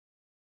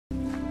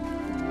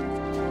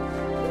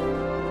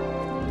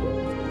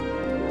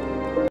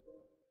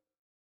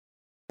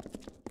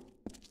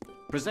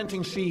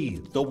Presenting she,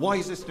 the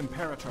wisest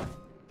imperator,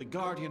 the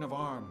guardian of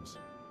arms.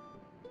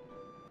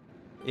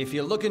 If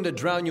you're looking to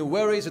drown your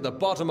worries at the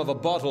bottom of a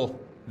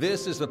bottle,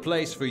 this is the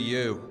place for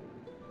you.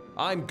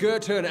 I'm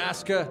Gurturn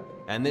Asker,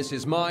 and this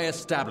is my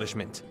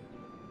establishment.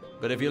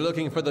 But if you're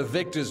looking for the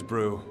Victor's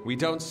Brew, we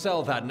don't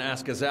sell that in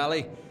Asker's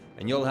Alley,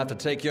 and you'll have to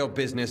take your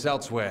business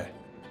elsewhere.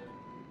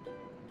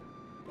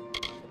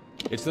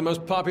 It's the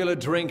most popular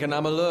drink in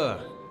Amalur,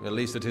 at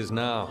least it is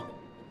now.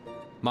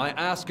 My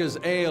Asker's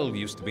Ale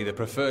used to be the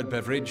preferred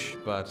beverage,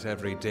 but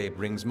every day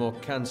brings more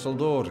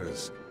cancelled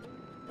orders.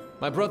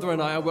 My brother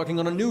and I are working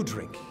on a new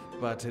drink,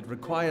 but it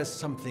requires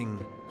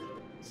something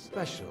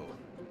special.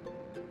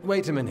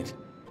 Wait a minute.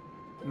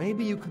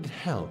 Maybe you could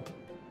help.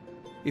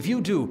 If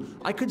you do,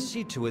 I could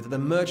see to it that the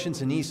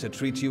merchants in Issa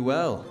treat you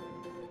well.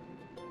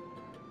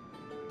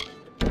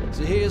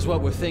 So here's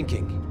what we're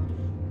thinking.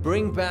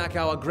 Bring back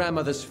our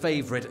grandmother's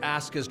favorite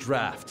Asker's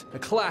Draft, a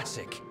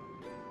classic.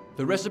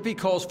 The recipe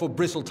calls for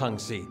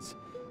bristletongue seeds,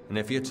 and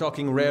if you're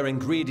talking rare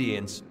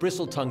ingredients,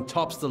 bristletongue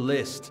tops the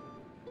list.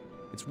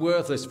 It's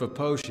worthless for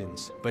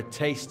potions, but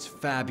tastes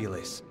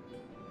fabulous.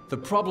 The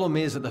problem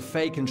is that the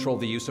Fae control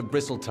the use of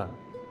bristletongue,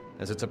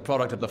 as it's a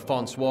product of the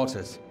Font's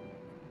waters.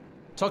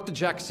 Talk to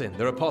Jackson,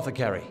 their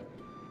apothecary.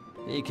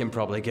 He can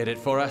probably get it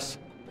for us.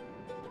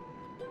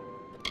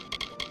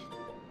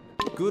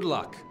 Good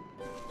luck.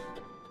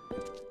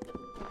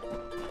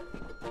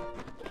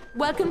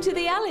 Welcome to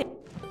the alley.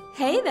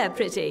 Hey there,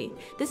 pretty.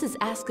 This is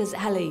Asker's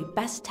Alley,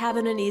 best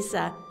tavern in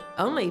Issa.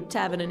 Only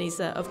tavern in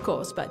Issa, of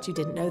course, but you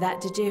didn't know that,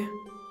 did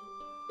you?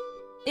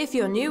 If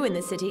you're new in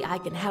the city, I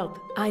can help.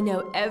 I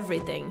know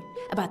everything.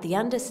 About the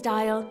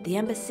Understyle, the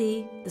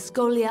Embassy, the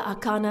Scholia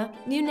Arcana,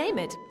 you name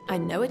it. I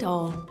know it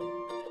all.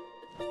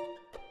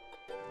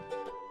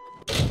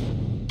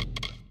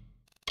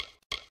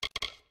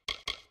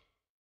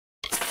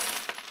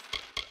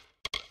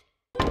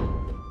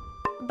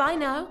 Bye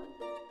now.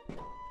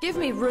 Give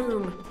me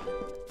room.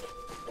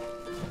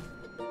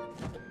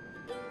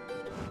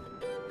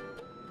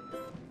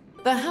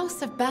 The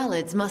House of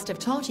Ballads must have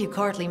taught you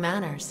courtly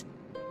manners,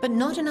 but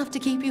not enough to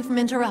keep you from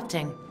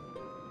interrupting.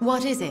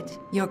 What is it,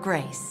 Your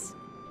Grace?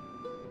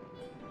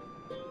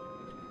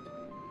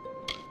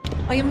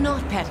 I am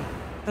not petty,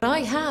 but I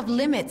have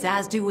limits,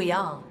 as do we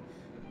all.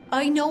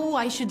 I know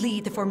I should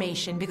lead the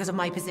formation because of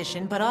my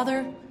position, but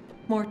other,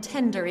 more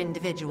tender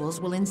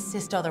individuals will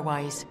insist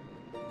otherwise.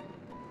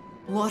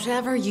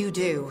 Whatever you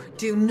do,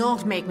 do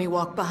not make me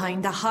walk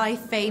behind the High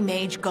Fae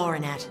Mage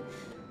Goronet.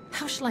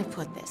 How shall I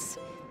put this?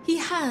 He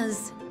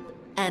has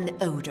an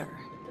odor.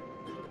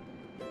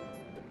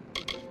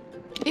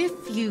 If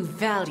you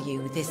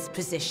value this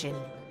position,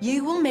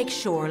 you will make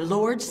sure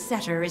Lord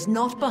Setter is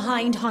not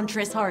behind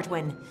Huntress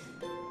Hartwin.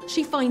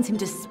 She finds him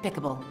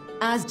despicable,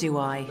 as do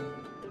I.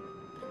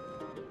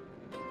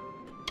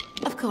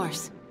 Of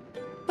course,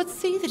 but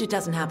see that it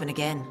doesn't happen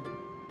again.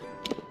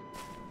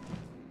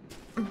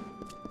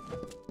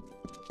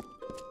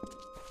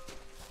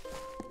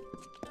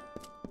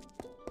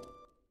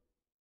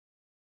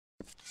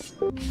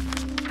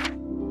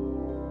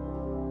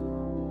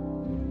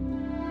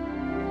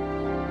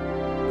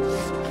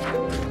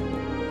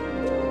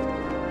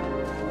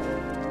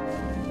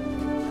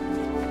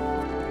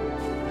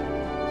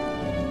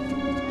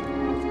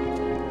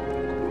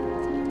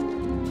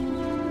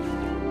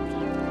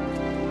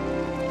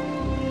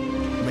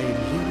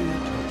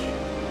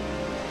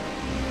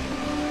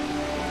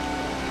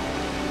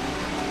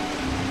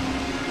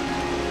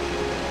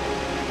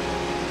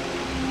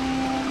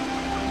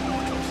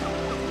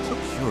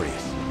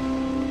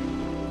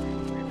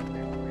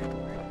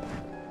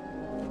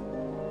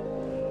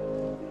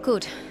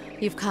 Good.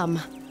 You've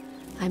come.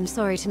 I'm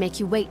sorry to make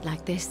you wait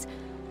like this,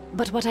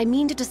 but what I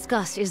mean to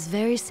discuss is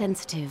very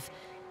sensitive.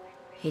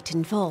 It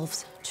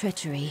involves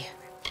treachery.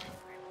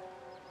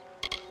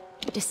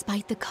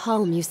 Despite the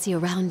calm you see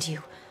around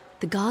you,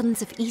 the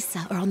gardens of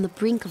Issa are on the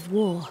brink of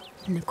war,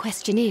 and the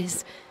question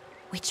is,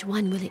 which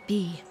one will it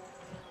be?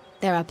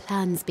 There are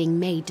plans being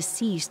made to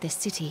seize this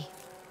city.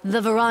 The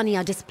Varani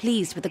are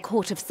displeased with the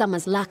Court of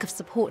Summer's lack of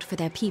support for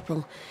their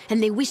people,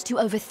 and they wish to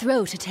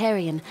overthrow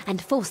Tartarian and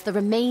force the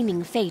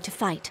remaining Fae to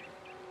fight.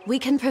 We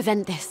can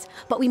prevent this,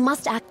 but we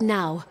must act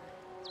now.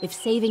 If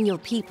saving your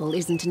people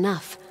isn't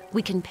enough,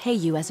 we can pay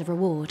you as a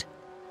reward.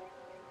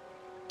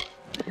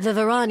 The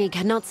Varani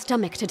cannot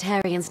stomach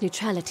Tartarian's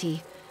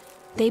neutrality.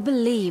 They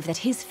believe that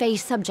his Fae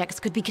subjects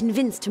could be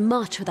convinced to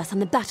march with us on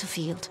the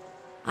battlefield.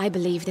 I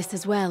believe this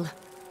as well,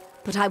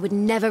 but I would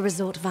never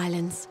resort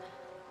violence.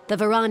 The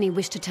Varani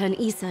wish to turn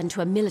Issa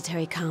into a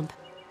military camp.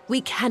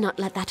 We cannot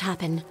let that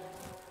happen.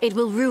 It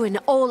will ruin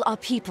all our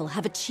people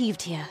have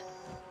achieved here.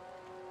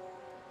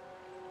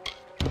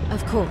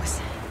 Of course,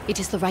 it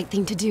is the right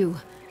thing to do.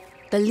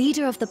 The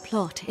leader of the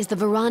plot is the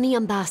Varani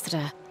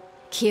ambassador,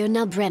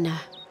 Kierna Brenner.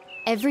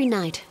 Every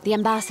night, the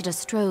ambassador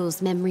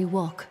strolls Memory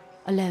Walk,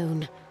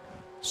 alone.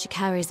 She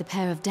carries a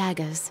pair of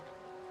daggers.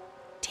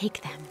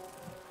 Take them.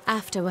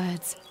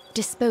 Afterwards,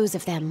 dispose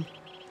of them.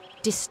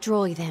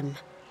 Destroy them.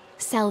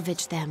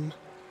 Salvage them.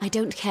 I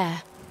don't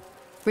care.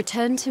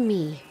 Return to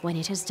me when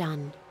it is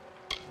done.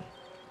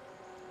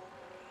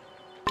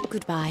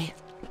 Goodbye.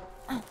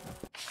 How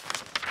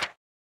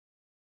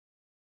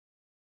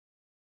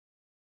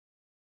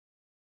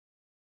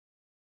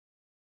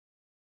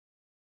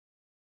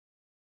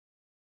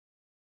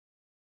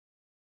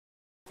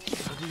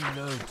do you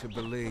know to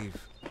believe?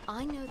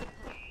 I know the...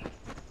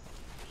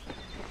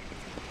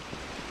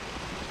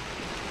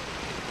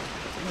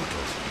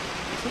 Mortals,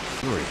 so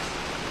furious.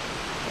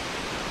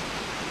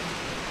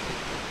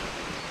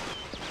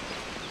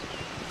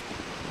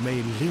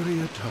 May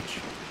Lyria touch.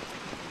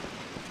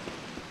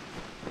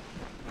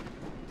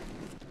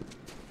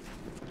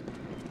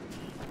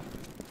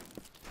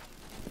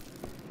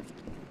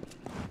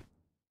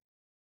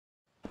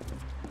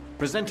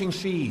 Presenting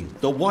she,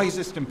 the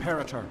wisest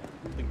imperator,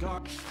 the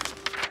guard.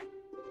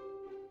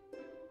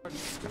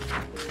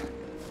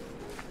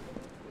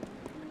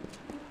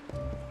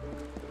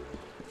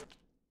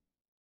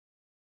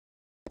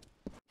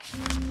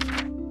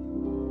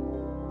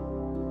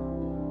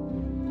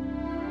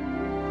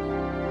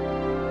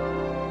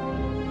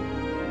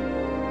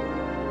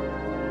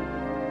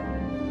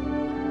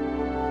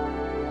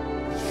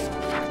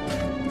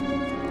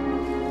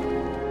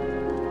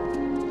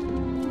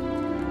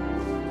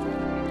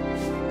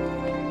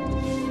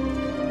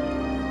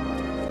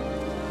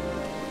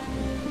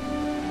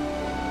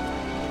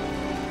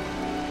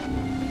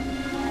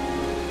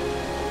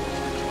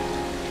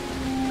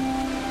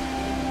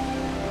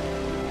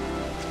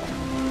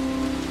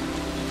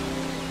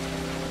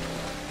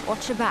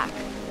 Watch your back.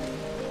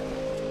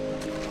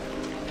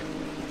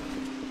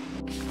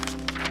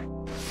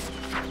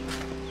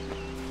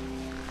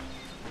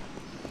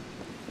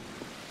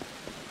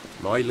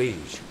 My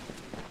liege.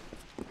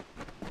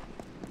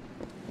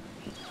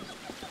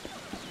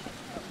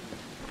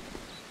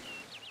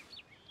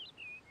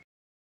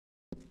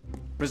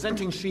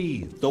 Presenting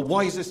she, the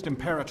wisest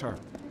imperator,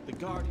 the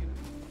guardian.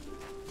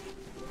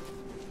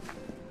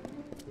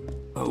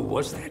 Oh,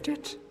 was that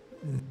it?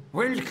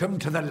 Welcome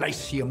to the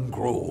Lyceum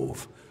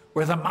Grove,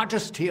 where the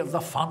majesty of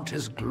the font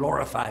is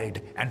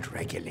glorified and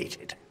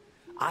regulated.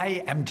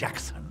 I am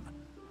Jackson,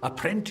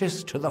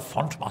 apprentice to the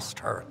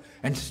fontmaster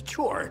and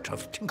steward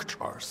of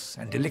tinctures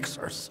and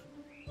elixirs.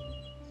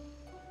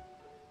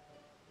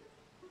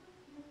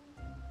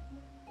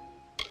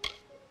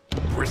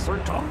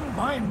 Bristletongue,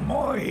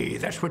 my,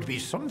 that would be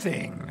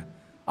something.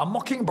 A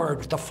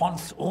mockingbird the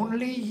font's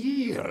only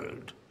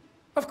yield.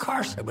 Of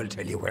course I will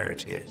tell you where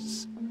it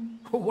is.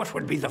 What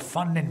would be the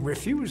fun in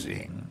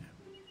refusing?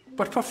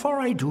 But before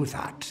I do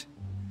that,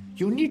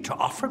 you need to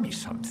offer me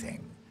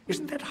something.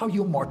 Isn't that how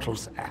you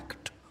mortals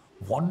act?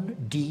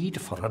 One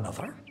deed for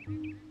another?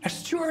 As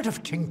steward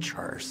of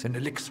tinctures and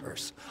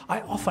elixirs,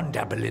 I often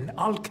dabble in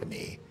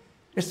alchemy,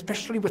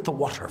 especially with the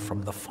water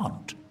from the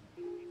font.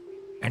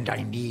 And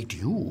I need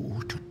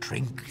you to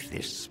drink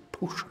this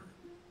potion.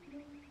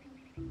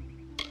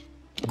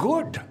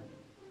 Good.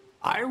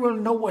 I will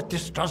know what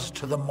this does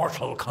to the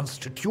mortal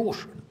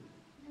constitution.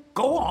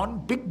 Go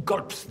on, big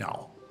gulps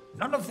now.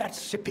 None of that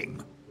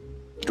sipping.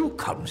 Do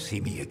come see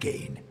me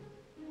again.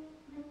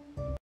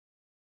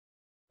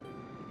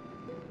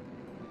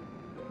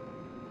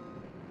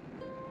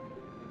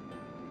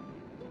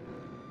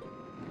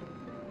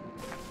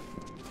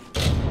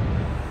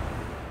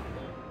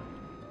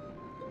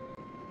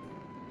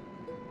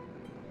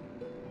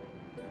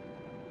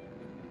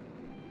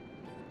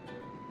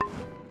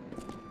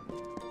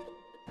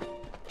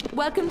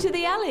 Welcome to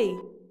the alley.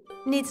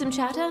 Need some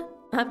chatter?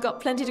 I've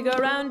got plenty to go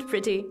around,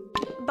 pretty.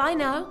 Bye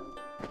now.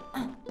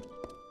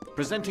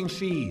 Presenting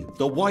she,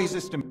 the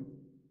wisest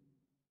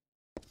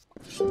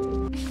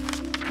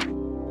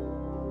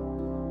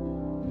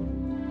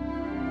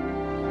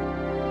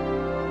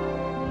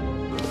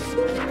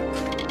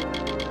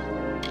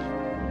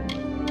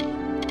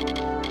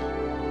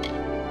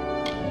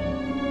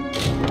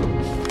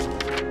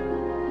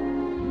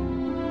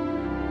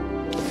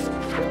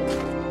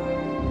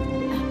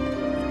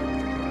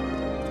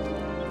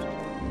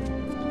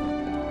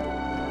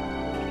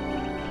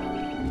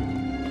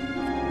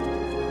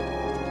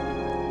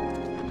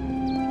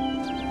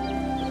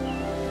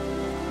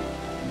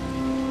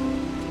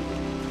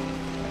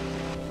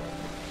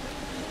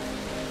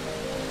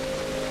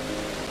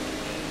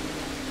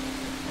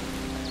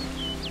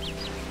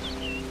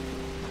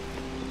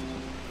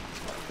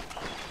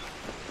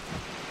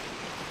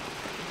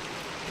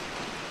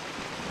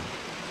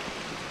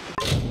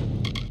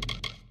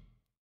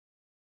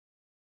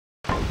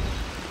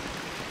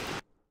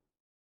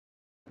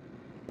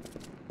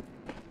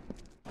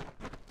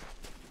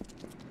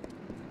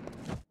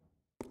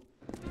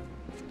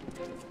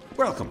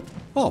Welcome.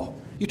 Oh,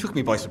 you took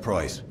me by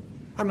surprise.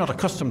 I'm not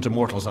accustomed to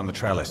mortals on the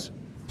trellis.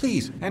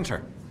 Please,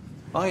 enter.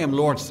 I am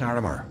Lord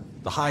Saramer,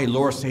 the High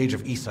Lore Sage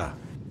of Issa.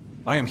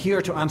 I am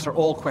here to answer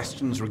all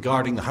questions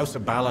regarding the House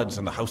of Ballads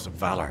and the House of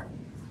Valor.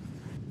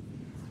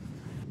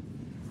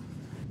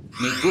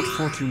 May good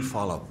fortune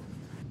follow.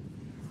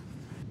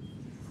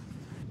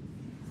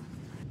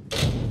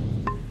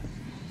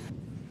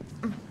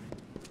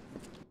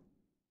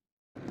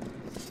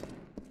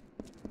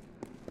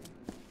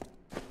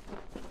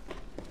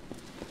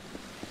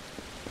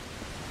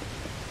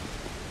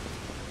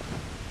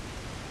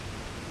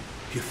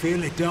 You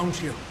feel it,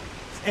 don't you?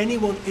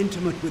 Anyone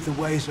intimate with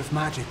the ways of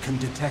magic can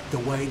detect the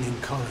waning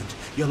current.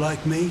 You're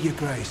like me, your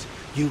grace.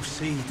 You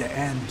see the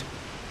end.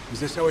 Is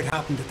this how it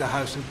happened at the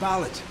House of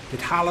Ballot?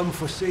 Did Hallam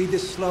foresee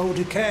this slow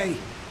decay?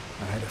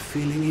 I had a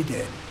feeling he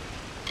did.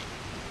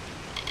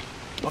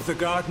 Of the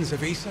Gardens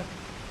of Issa?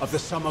 Of the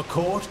Summer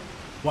Court?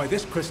 Why,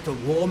 this crystal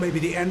war may be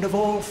the end of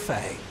all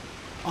Fae.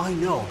 I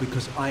know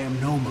because I am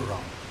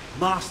Nomeron,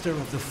 master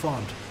of the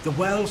font, the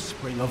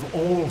wellspring of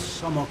all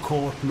Summer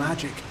Court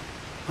magic.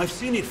 I've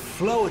seen it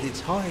flow at its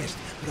highest,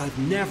 but I've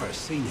never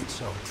seen it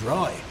so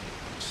dry.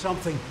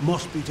 Something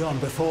must be done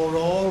before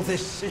all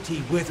this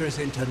city withers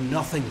into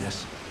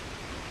nothingness.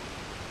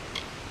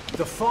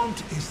 The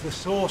font is the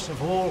source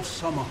of all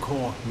Summer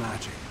Court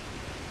magic.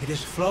 It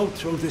has flowed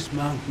through this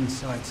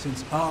mountainside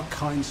since our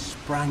kind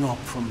sprang up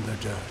from the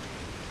dirt.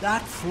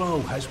 That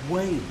flow has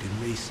waned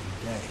in recent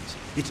days.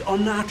 It's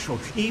unnatural,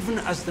 even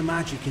as the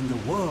magic in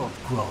the world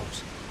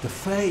grows. The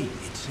Fae,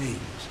 it seems,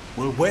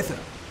 will wither.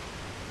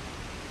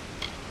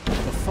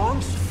 The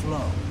font's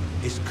flow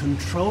is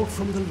controlled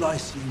from the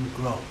Lycium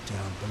grove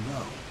down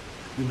below.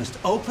 We must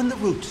open the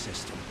root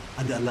system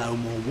and allow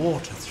more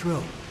water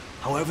through.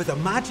 However, the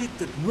magic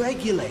that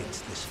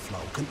regulates this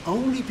flow can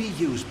only be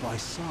used by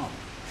some.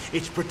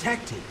 It's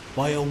protected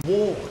by a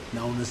ward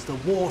known as the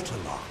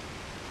Waterlock.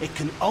 It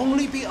can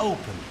only be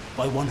opened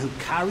by one who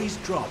carries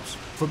drops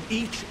from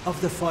each of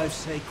the 5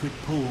 sacred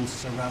pools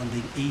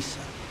surrounding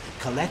Issa.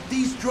 Collect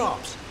these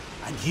drops,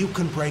 and you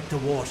can break the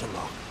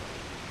Waterlock.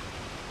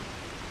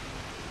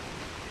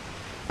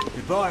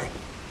 Goodbye.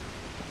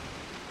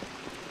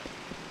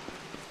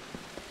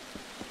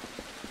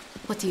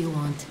 What do you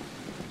want?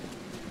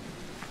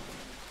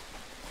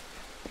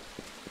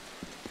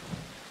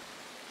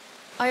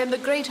 I am the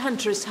great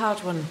huntress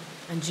Hartwan,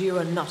 and you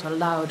are not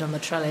allowed on the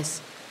trellis.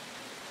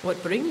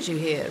 What brings you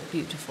here,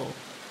 beautiful?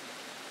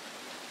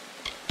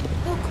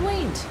 How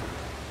quaint.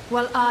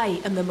 Well,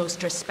 I am the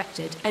most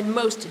respected and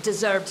most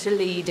deserved to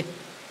lead.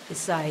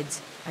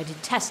 Besides, I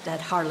detest that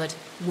harlot,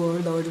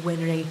 Warlord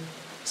Winry.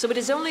 So it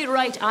is only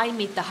right I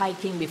meet the High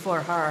King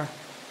before her.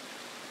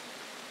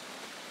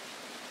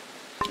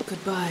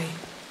 Goodbye.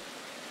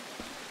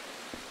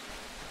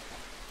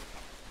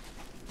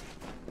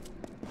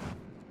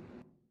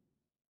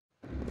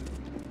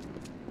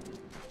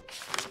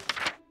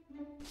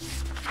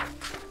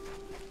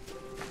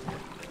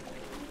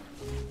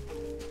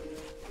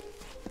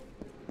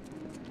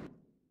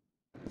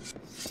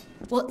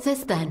 What's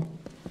this then?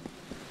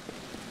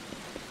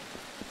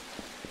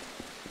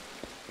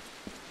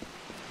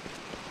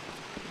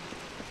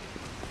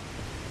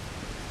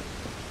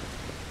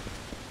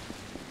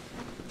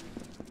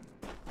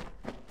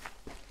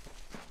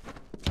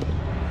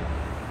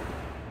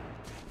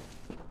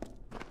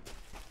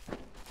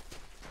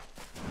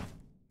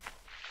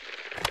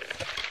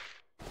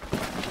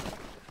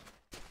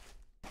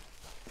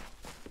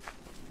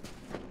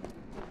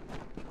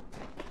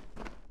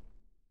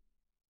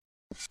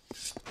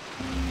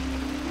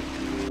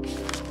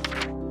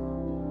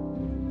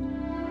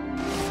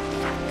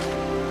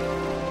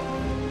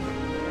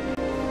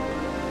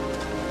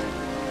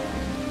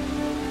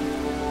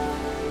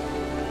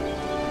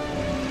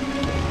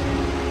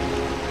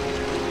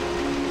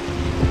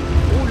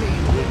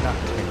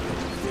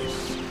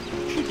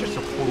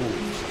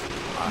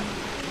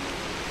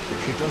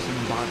 She does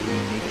embody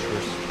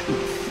nature's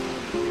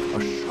truth, a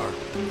sharp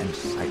and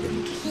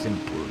silent,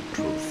 simple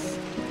truth.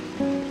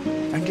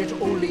 And yet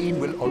Olene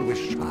will always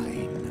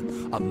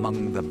shine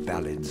among the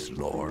ballad's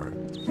lore.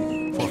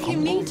 For If you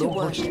need to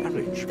worship,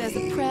 carriage there's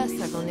a prayer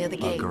circle near the a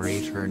gates.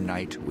 greater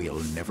night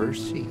we'll never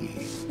see.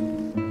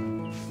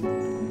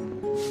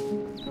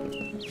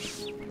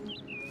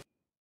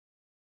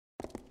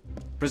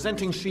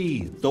 Presenting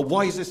she, the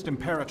wisest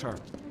imperator,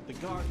 the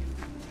guardian.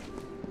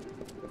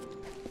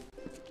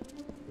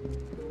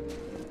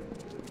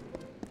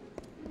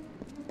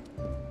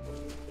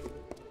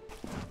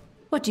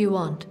 What do you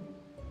want?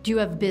 Do you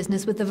have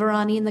business with the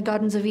Varani in the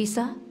Gardens of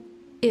Issa?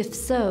 If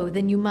so,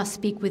 then you must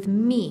speak with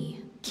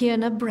me,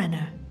 Kierna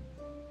Brenner.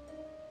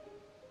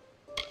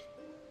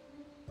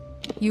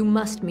 You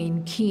must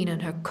mean Keen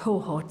and her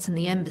cohorts in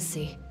the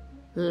embassy.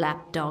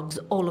 Lapdogs,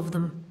 all of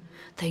them.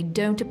 They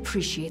don't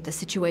appreciate the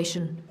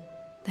situation.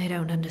 They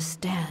don't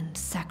understand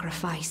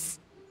sacrifice.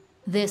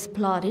 This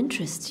plot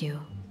interests you.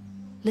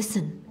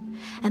 Listen.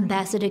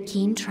 Ambassador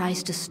Keen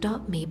tries to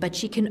stop me, but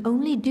she can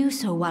only do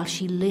so while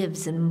she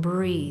lives and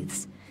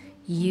breathes.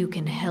 You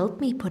can help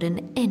me put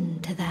an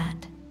end to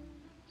that.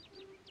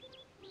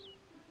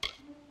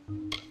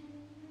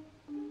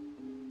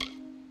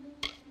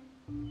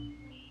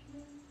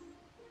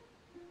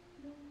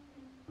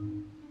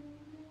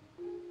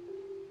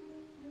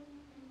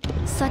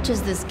 Such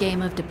is this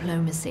game of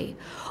diplomacy.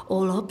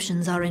 All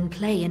options are in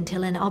play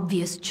until an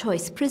obvious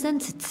choice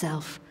presents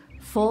itself.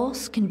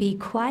 Force can be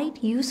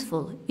quite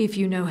useful if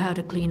you know how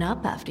to clean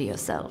up after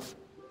yourself.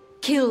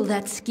 Kill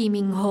that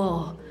scheming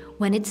whore.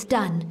 When it's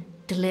done,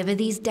 deliver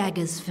these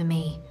daggers for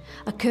me.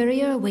 A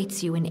courier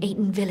awaits you in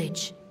Aiton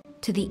Village,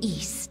 to the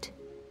east.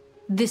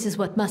 This is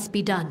what must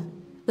be done.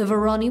 The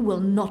Varani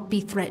will not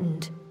be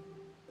threatened.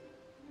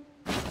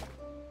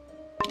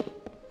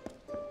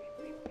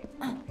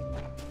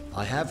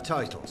 I have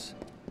titles,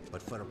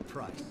 but for a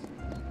price.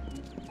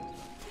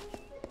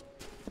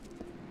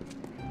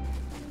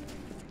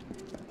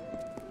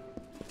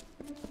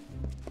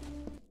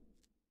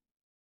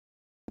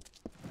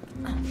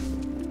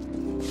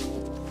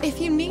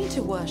 If you need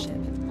to worship,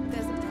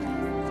 there's a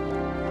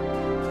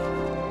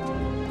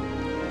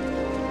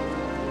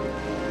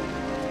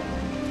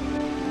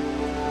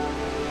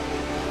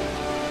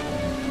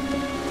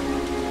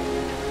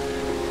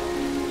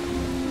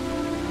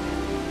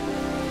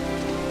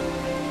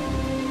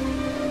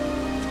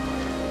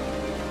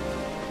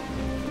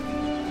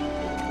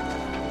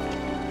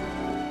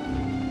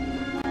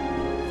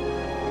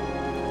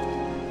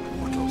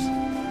Mortals.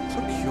 So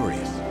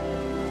curious.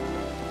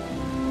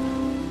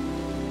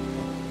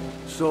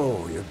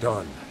 So, you're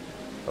done.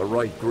 A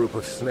right group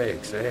of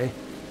snakes, eh?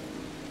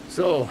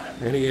 So,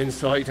 any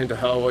insight into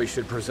how I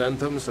should present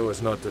them so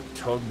as not to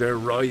tug their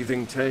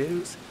writhing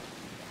tails?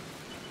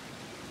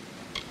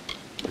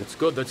 It's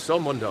good that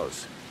someone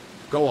does.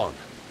 Go on.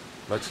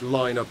 Let's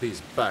line up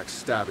these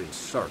backstabbing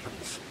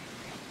serpents.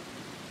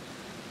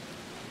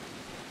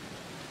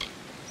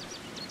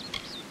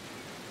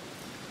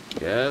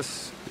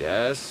 Yes,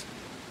 yes.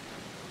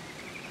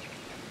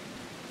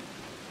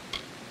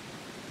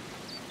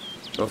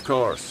 Of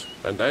course.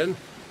 And then?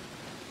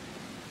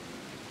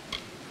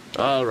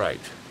 All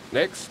right.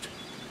 Next.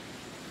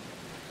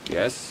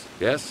 Yes,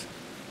 yes.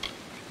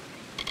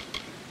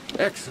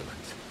 Excellent.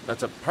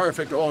 That's a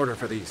perfect order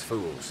for these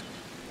fools.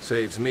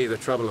 Saves me the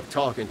trouble of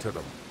talking to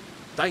them.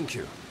 Thank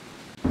you.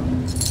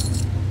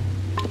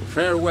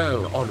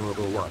 Farewell,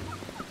 Honorable One.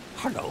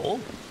 Hello?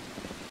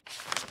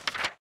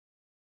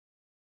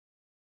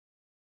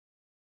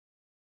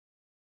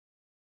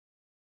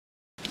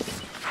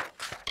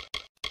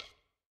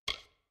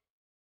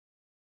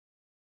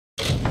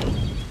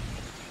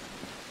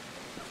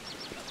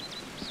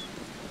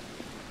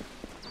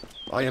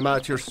 I am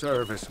at your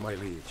service, my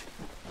liege.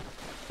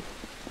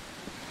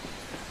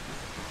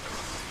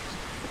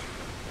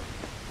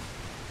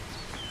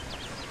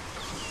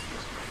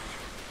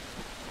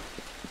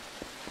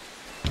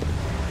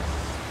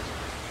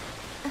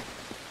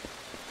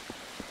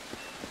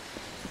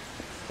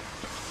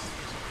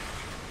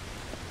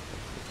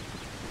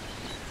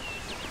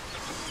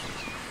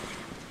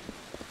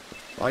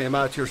 I am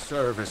at your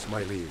service,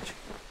 my liege.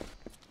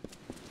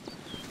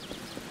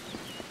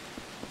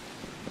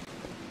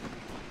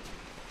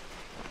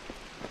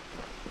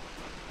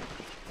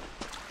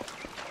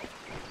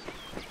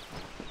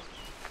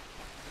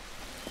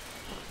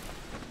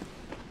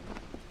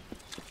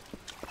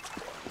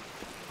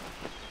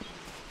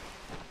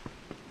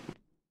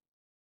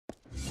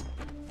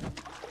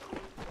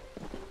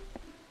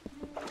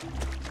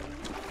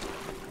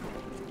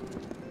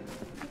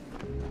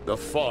 The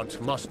font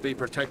must be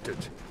protected.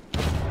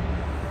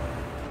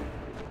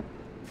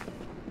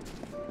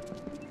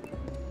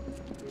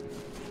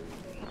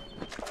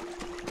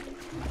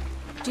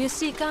 Do you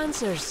seek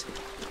answers?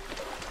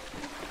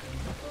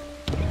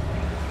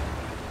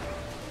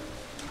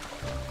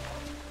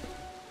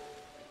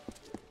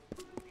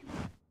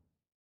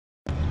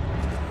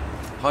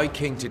 High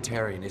King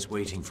Titarian is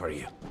waiting for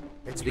you.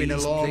 It's Please been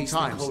a long place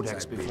time the since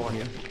codex I've been before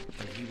here. him,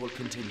 and he will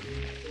continue.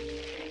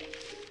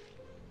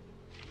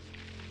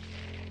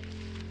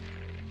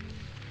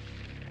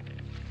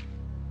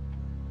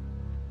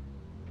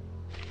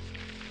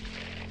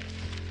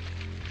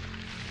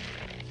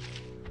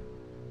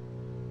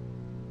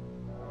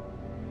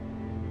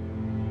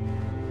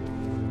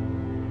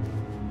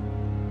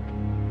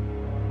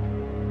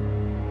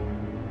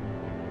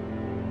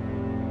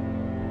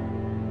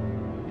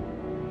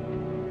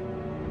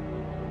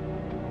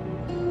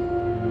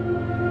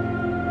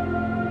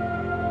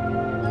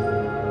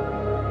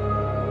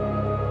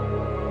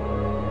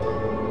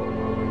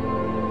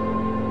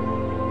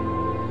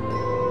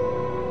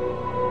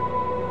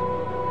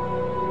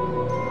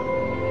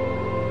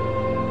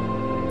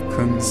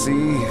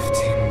 Conceived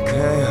in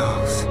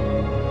chaos,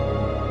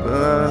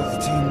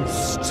 birthed in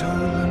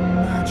stolen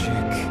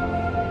magic,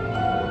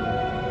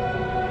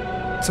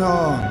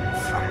 torn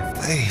from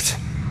fate,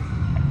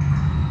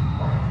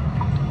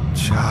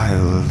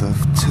 child of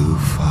two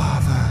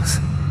fathers,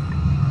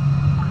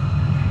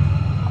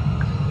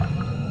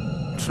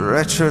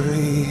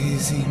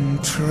 treacheries in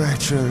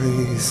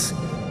treacheries,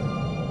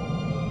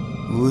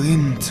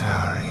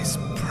 winter is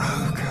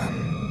broken.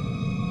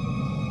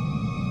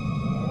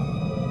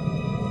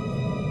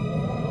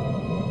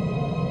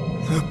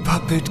 The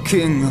puppet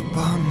king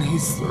upon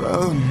his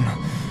throne,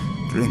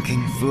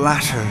 drinking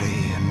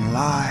flattery and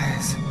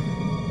lies.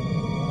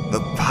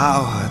 The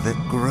power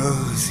that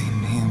grows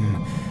in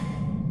him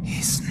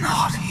is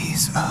not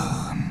his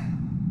own.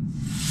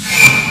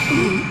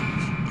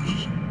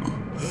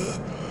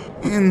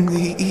 In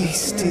the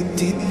east it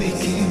did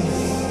begin,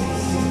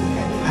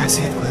 as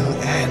it will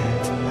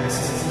end.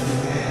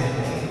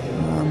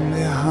 From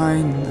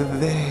behind the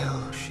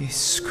veil she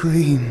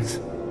screams.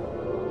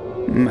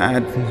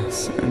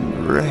 Madness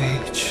and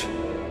rage,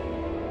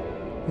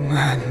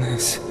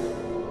 madness,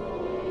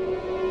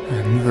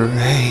 and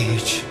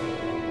rage.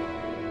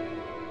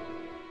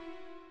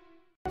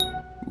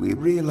 We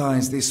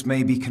realize this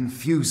may be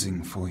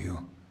confusing for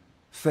you.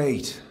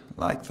 Fate,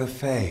 like the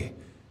Fae,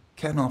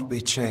 cannot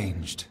be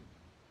changed.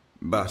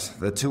 But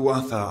the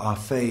Tuatha are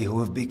Fae who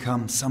have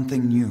become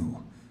something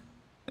new,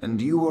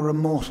 and you are a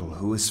mortal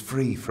who is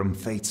free from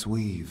Fate's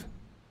weave.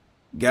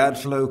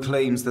 Gadflow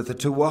claims that the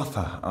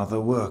Tuatha are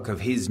the work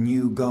of his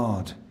new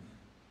god.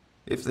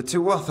 If the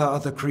Tuatha are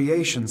the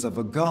creations of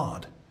a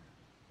god,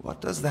 what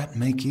does that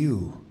make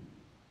you?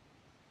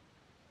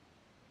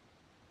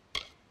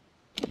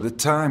 The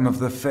time of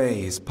the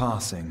Fae is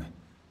passing.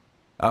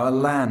 Our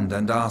land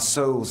and our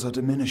souls are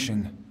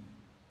diminishing.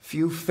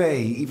 Few Fae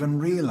even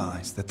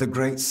realize that the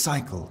great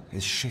cycle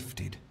is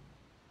shifted.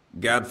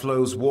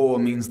 Gadflow's war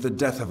means the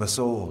death of us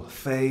all,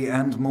 Fae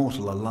and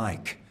mortal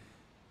alike.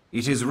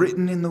 It is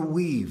written in the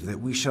weave that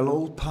we shall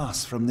all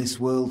pass from this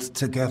world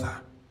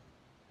together.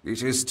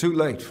 It is too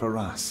late for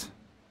us,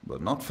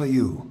 but not for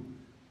you.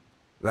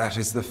 That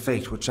is the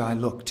fate which I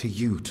look to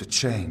you to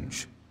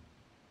change.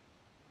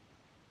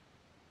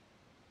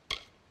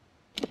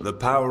 The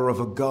power of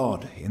a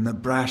god in the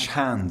brash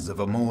hands of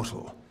a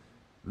mortal.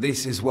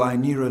 This is why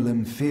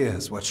Niralim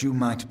fears what you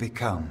might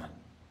become.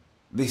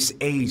 This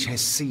age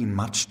has seen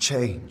much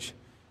change.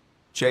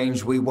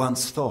 Change we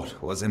once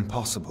thought was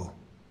impossible.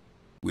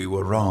 We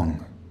were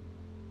wrong.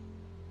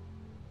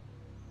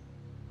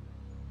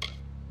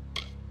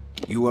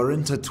 You are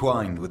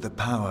intertwined with the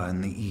power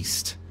in the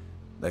East.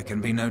 There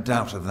can be no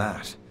doubt of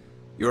that.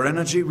 Your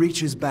energy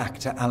reaches back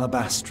to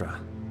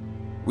Alabastra.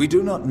 We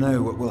do not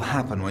know what will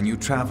happen when you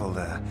travel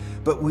there,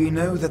 but we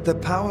know that the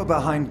power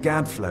behind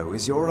Gadflow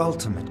is your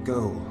ultimate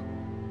goal.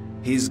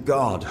 His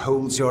god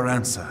holds your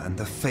answer and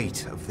the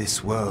fate of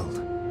this world.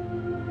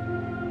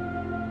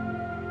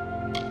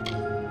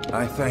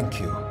 I thank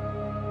you,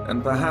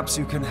 and perhaps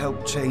you can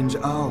help change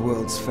our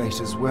world's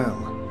fate as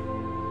well.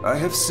 I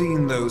have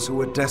seen those who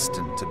were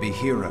destined to be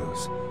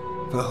heroes,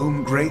 for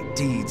whom great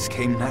deeds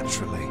came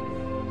naturally.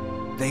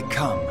 They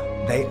come,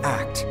 they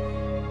act,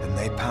 and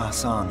they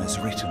pass on as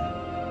written.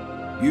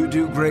 You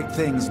do great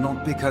things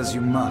not because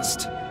you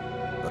must,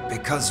 but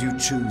because you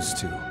choose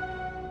to.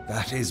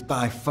 That is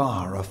by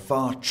far a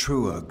far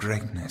truer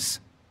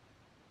greatness.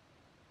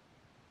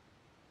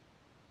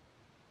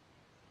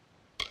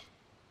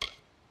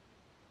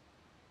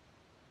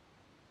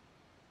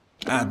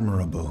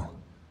 Admirable,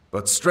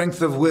 but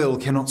strength of will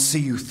cannot see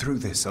you through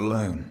this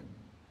alone.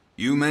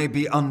 You may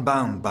be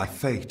unbound by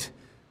fate,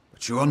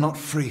 but you are not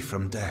free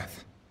from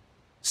death.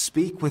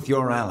 Speak with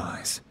your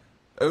allies.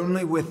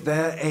 Only with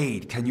their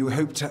aid can you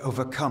hope to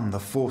overcome the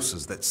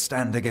forces that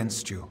stand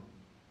against you.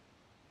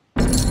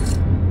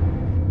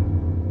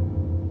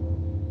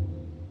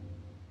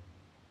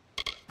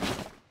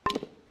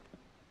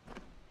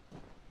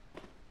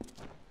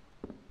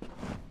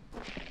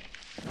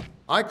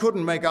 I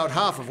couldn't make out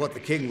half of what the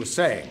king was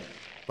saying,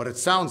 but it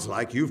sounds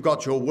like you've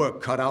got your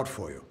work cut out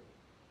for you.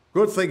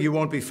 Good thing you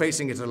won't be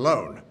facing it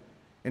alone.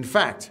 In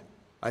fact,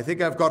 I think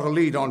I've got a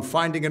lead on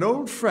finding an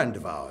old friend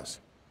of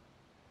ours.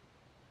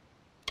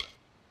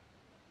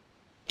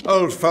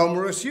 Old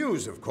Fomorous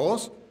Hughes, of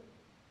course.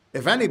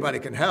 If anybody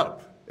can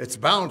help, it's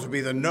bound to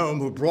be the gnome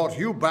who brought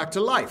you back to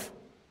life.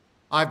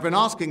 I've been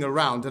asking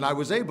around and I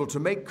was able to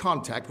make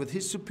contact with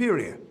his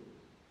superior.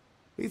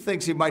 He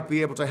thinks he might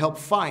be able to help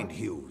find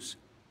Hughes.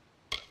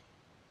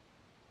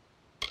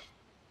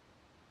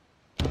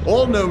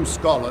 All gnome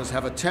scholars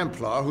have a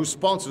Templar who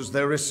sponsors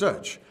their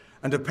research,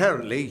 and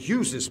apparently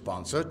Hughes'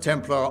 sponsor,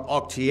 Templar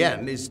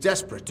Octien, is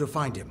desperate to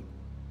find him.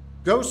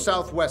 Go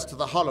southwest to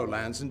the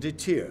Hollowlands and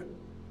Detir.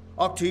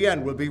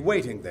 Octien will be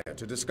waiting there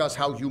to discuss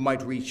how you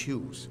might reach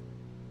Hughes.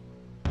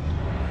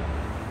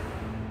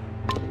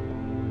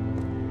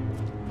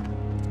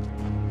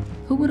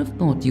 Who would have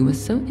thought you were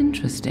so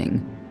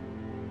interesting?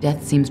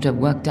 Death seems to have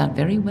worked out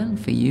very well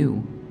for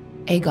you.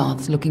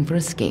 Agarth's looking for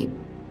escape.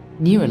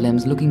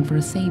 Niralim's looking for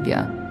a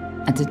savior.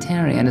 And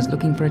Tatarian is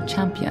looking for a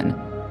champion.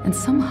 And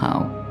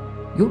somehow,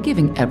 you're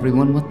giving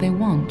everyone what they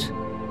want.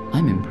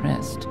 I'm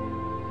impressed.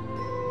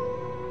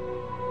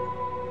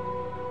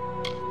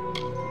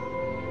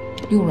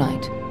 You're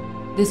right.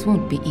 This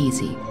won't be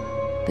easy.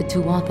 The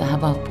Tuatha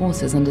have our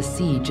forces under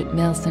siege at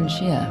Mel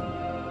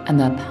Senshir, and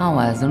their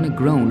power has only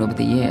grown over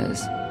the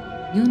years.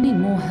 You'll need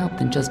more help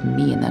than just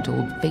me and that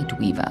old Fate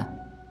Weaver.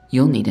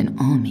 You'll need an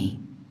army.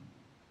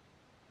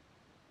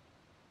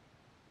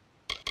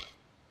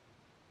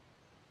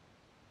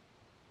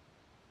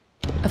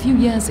 A few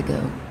years ago,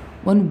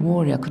 one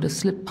warrior could have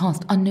slipped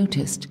past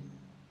unnoticed,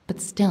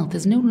 but stealth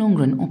is no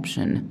longer an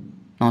option,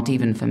 not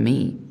even for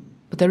me.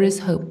 But there is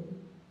hope.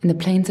 In the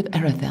plains of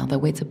Erethel, there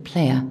waits a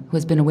player who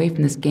has been away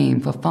from this game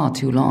for far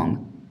too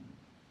long.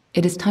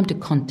 It is time to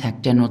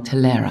contact General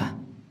Telera.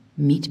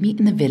 Meet me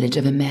in the village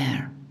of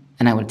Emer,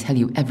 and I will tell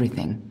you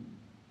everything.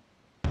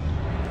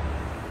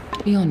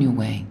 Be on your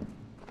way.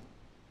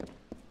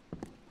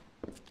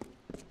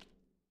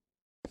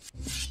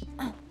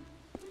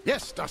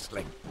 Yes,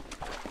 Dustling.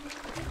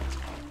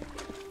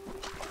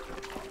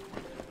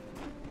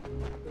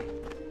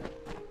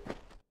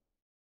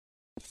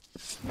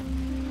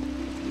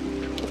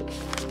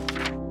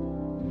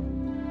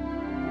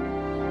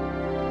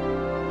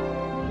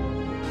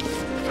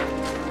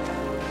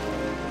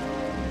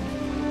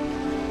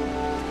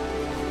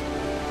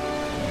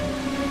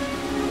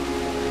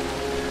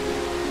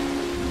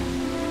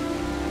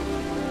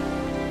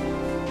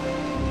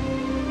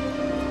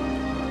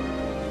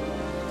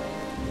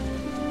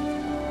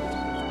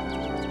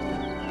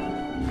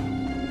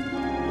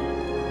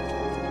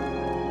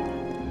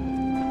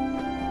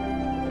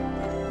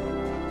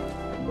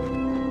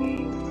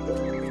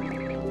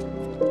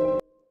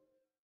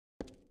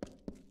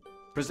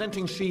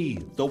 Presenting she,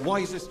 the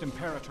wisest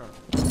imperator.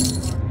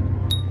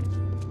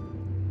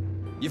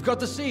 You've got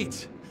the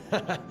seat!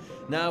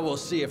 Now we'll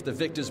see if the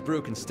Victor's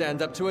Brew can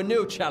stand up to a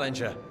new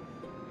challenger.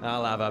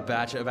 I'll have a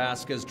batch of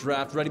Asker's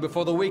draft ready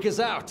before the week is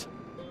out.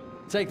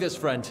 Take this,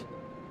 friend.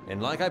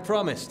 And like I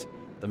promised,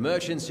 the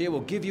merchants here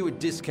will give you a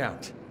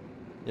discount.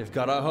 You've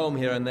got a home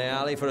here in the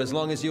alley for as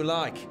long as you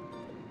like.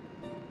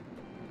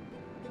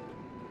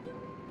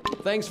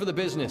 Thanks for the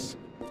business.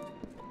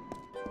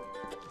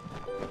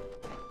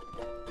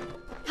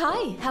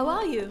 Hi, how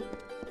are you?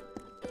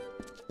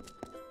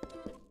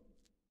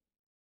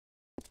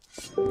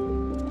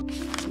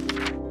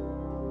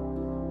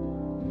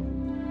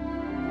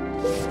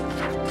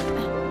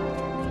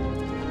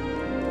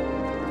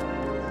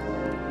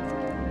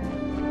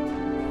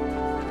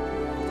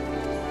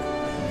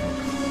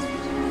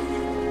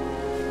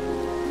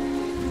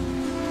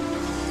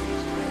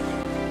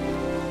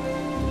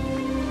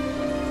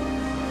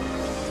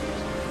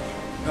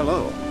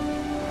 Hello.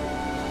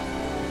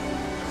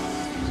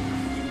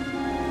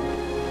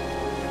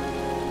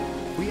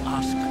 We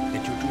ask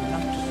that you do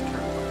not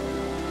disturb.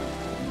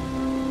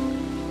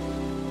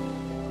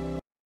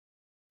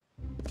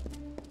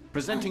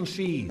 Presenting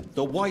she,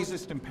 the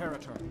wisest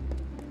imperator.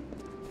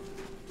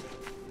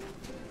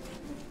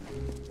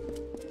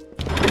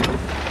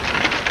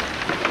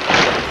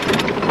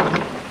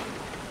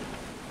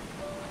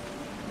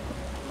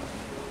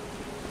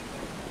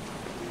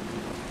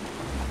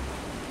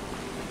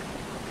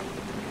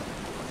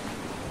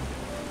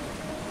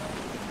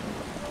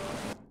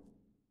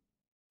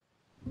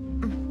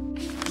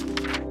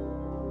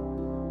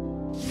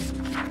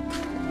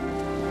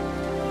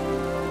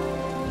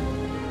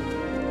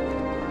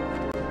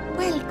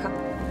 Welcome.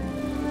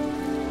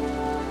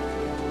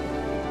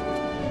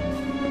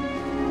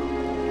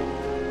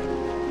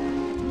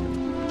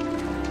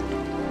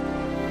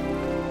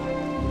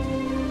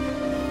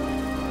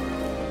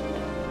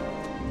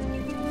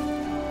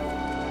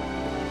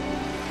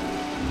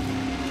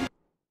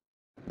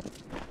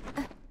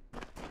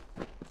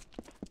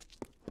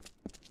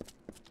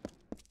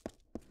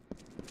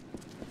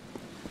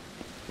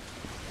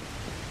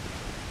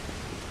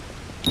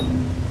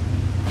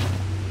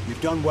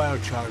 You've done well,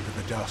 Child of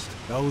the Dust.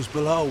 Those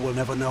below will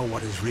never know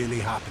what is really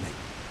happening.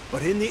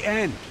 But in the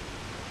end,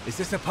 is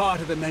this a part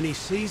of the many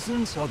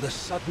seasons or the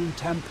sudden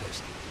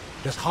tempest?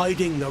 Does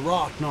hiding the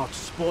rot not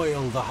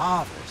spoil the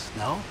harvest,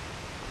 no?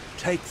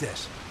 Take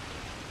this.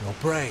 You're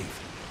brave.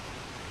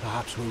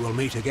 Perhaps we will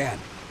meet again.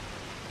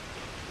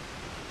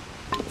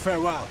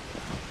 Farewell.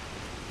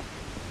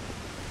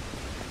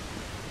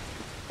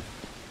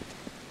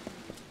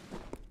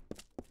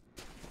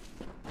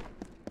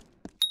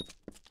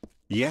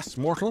 Yes,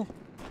 mortal?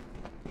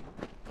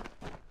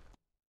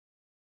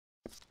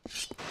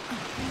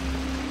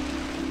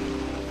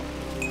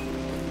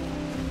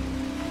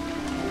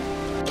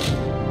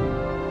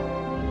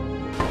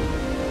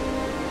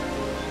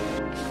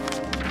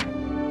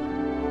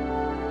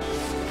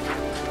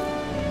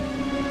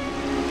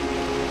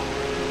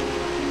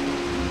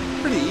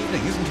 Pretty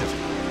evening, isn't it?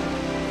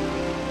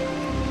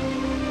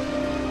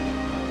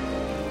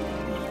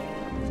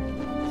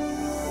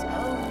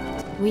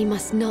 We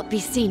must not be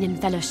seen in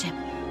fellowship.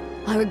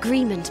 Our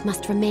agreement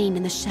must remain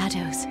in the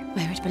shadows,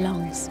 where it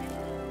belongs.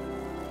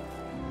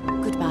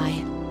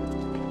 Goodbye.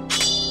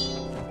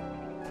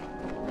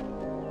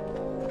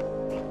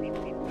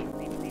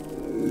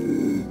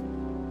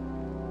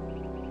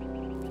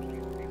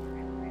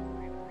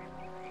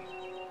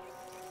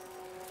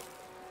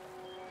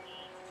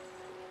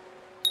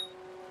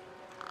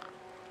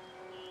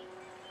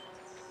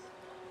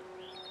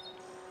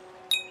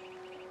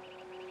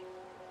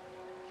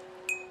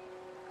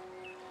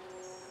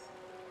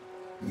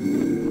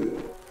 Mm.